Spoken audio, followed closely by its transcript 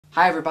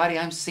Hi everybody,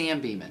 I'm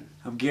Sam Beman.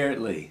 I'm Garrett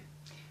Lee.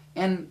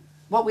 And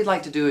what we'd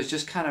like to do is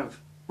just kind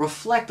of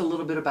reflect a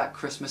little bit about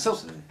Christmas. So,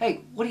 hey,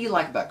 what do you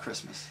like about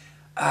Christmas?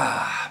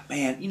 Ah,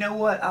 man, you know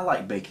what? I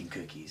like baking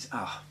cookies.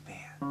 Oh,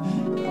 man.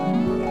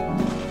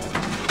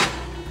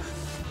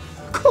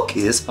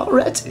 Cookies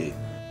already?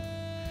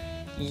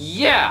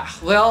 Yeah,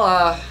 well,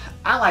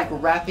 I like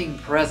wrapping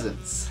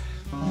presents.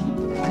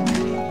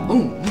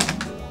 Ooh,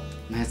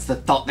 it's the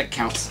thought that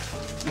counts.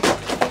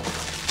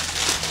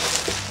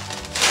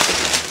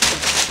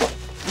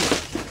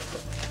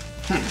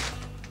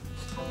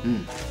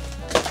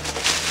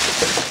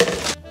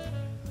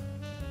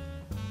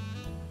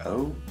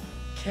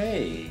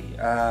 Okay.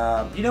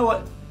 You know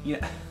what?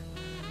 Yeah,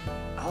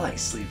 I like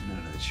sleeping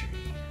under the tree.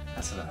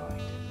 That's what I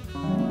like.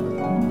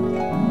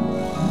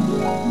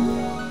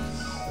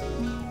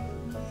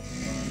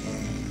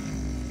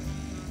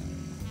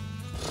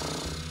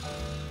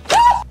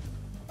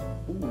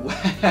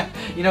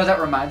 Ooh. You know, that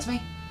reminds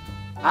me.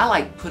 I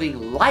like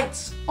putting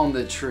lights on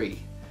the tree.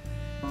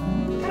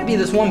 Gotta be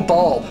this one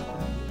bulb.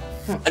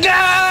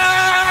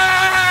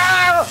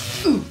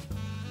 Ooh.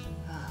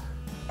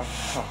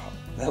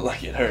 That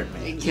like it hurt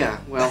me. Yeah,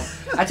 well,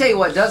 I tell you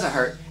what doesn't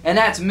hurt, and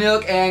that's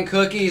milk and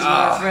cookies,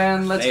 my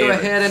friend. Let's go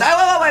ahead and...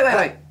 Oh,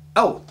 wait.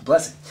 Oh, the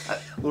blessing.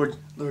 Lord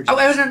oh,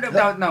 Jesus.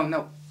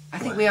 No. I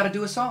think we ought to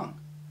do a song.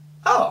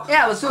 Oh.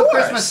 Yeah, let's do a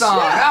Christmas song.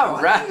 Yeah,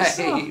 All right.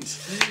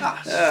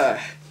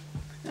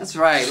 That's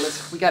right.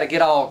 We got to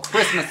get all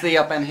Christmassy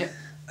up in here.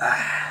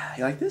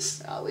 You like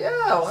this? Oh, yeah.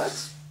 Well,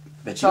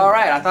 it's all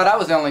right. I thought I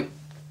was the only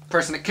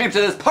person that came to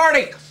this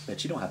party.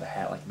 Bet you don't have a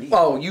hat like me.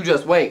 Oh, you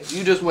just wait.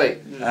 You just wait.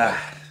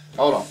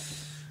 Hold on.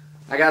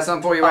 I got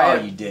something for you right here.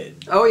 Oh, you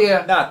did. Oh,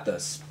 yeah. Not the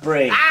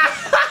spring.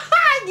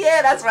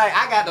 Yeah, that's right.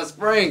 I got the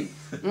spring.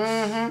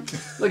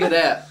 Look at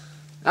that.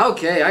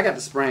 Okay, I got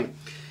the spring.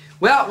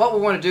 Well, what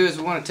we want to do is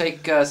we want to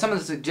take some of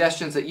the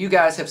suggestions that you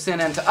guys have sent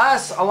in to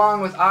us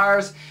along with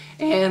ours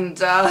and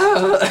have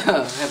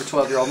a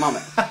 12-year-old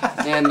moment.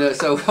 And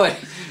so what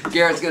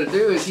Garrett's going to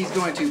do is he's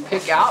going to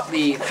pick out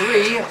the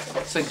 3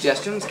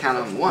 suggestions. Count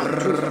them. 1,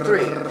 2,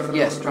 3.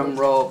 Yes, drum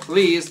roll,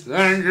 please.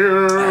 Thank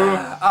you.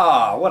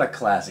 Oh, what a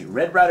classic.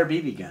 Ryder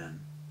BB Gun.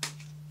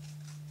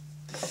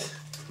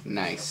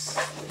 Nice.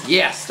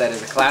 Yes, that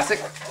is a classic.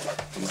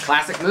 From a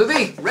classic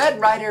movie,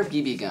 Ryder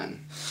BB Gun.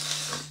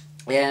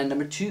 And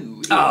number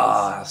 2 is...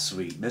 Oh,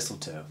 sweet.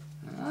 Mistletoe.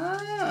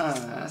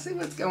 I see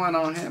what's going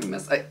on here.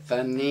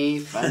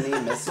 Funny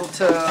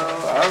mistletoe.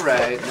 All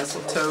right,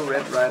 mistletoe,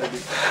 Ryder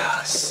BB Gun.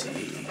 Let's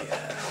see.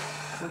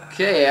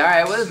 Okay, all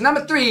right. Well,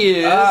 number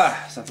 3 is...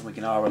 something we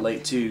can all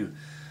relate to.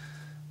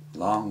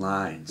 Long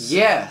lines.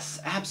 Yes,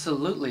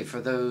 absolutely.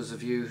 For those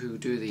of you who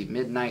do the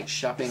midnight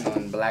shopping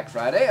on Black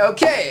Friday.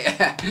 Okay.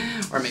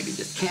 Or maybe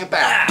just camp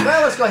out.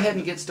 Well, let's go ahead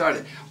and get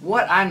started.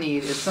 What I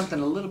need is something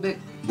a little bit,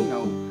 you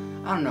know,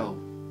 I don't know,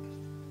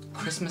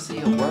 Christmassy,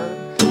 a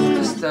word?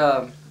 Just,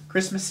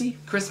 Christmassy?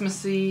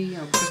 Christmassy, you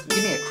know,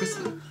 give me a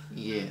Christmas.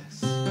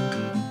 Yes.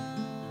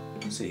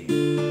 Let's see.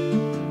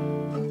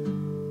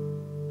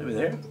 Maybe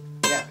there?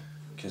 Yeah.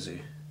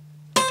 Kizzy.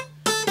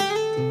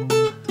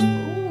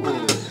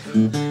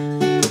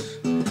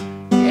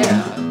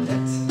 Yeah,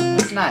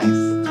 that's nice.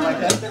 I like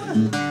that.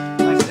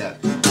 I like that.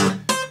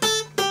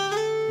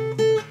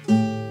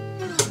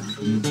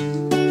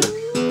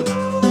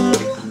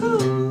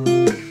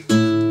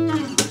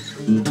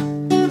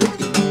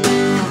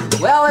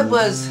 Well, it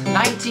was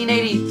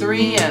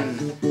 1983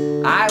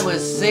 and I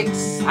was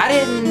 6. I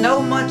didn't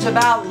know much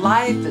about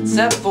life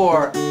except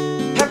for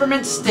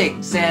peppermint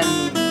sticks and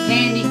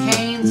candy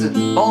canes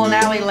and bowling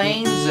alley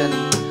lanes and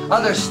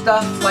other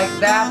stuff like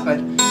that,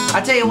 but I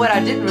tell you what I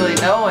didn't really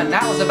know, and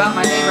that was about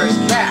my neighbor's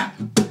cat.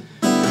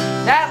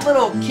 That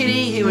little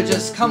kitty, he would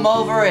just come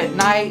over at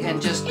night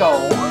and just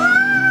go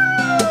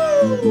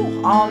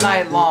all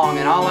night long,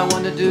 and all I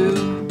wanted to do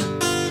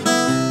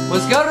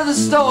was go to the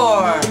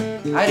store.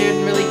 I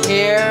didn't really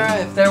care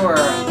if there were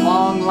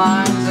long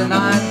lines or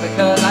not,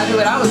 because I knew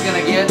what I was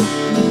gonna get.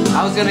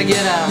 I was gonna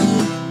get a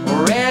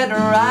Ryder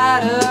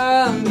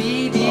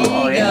BB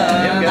Gun.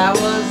 That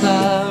was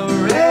a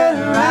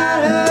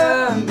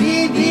Ryder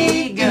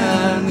BB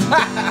Gun.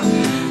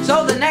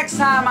 So the next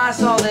time I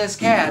saw this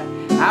cat,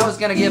 I was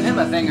gonna give him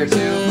a thing or 2.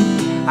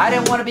 I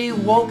didn't want to be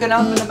woken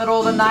up in the middle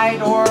of the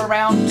night or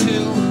around 2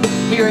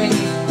 hearing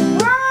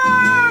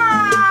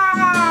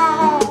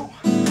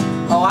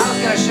oh, I was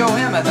gonna show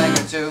him a thing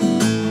or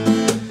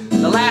 2.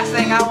 The last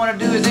thing I want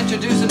to do is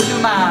introduce him to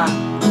my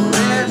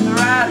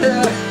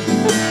Ryder.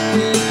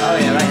 Oh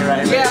yeah,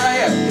 right here. Yeah, right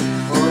here.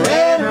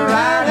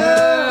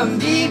 Ryder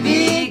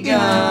BB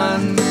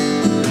Gun.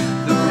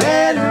 The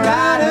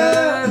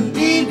Ryder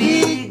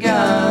BB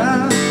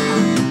Gun.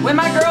 When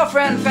my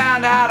girlfriend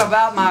found out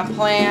about my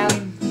plan,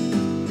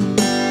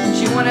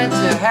 she wanted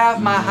to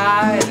have my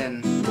hide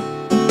and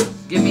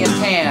give me a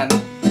tan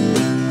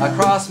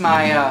across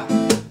my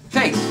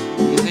face,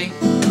 you see?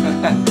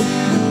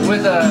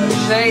 With a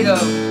shade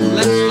of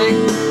lipstick.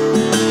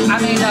 I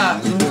mean,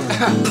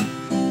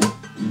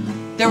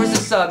 there was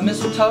this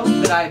mistletoe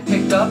that I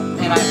picked up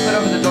and I put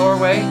over the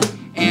doorway,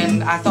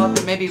 And I thought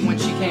that maybe when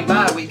she came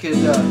by we could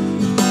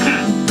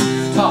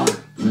talk.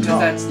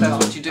 Because that's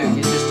what you do.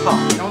 You just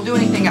talk. You don't do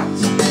anything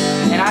else.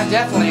 And I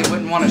definitely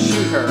wouldn't want to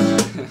shoot her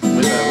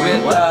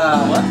with What?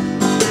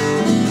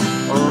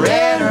 a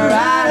Red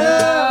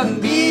Ryder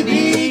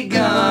BB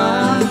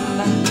gun.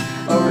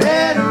 A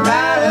Red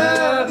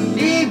Ryder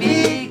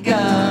BB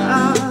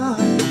gun.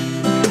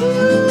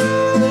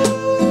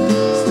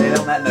 Stay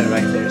on that note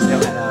right there. Stay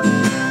on that note.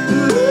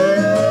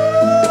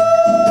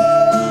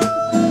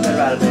 Red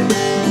Ryder, baby.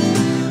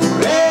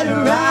 Red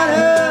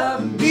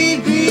Ryder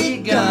BB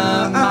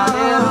gun. My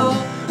little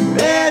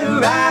Red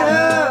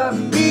Ryder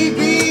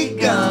BB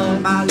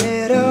gun. My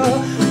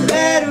little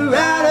Red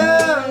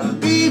Ryder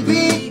BB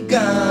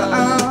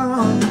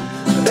gun.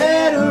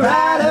 Red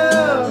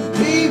Ryder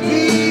BB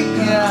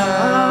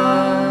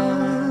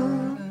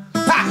gun.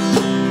 Ha!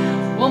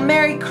 Well,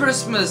 Merry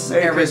Christmas,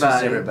 Merry everybody.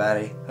 Christmas,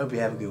 everybody. Hope you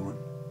have a good one.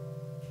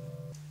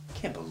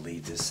 Can't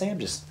believe this. Sam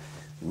just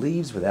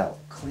leaves without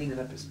cleaning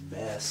up his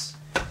mess.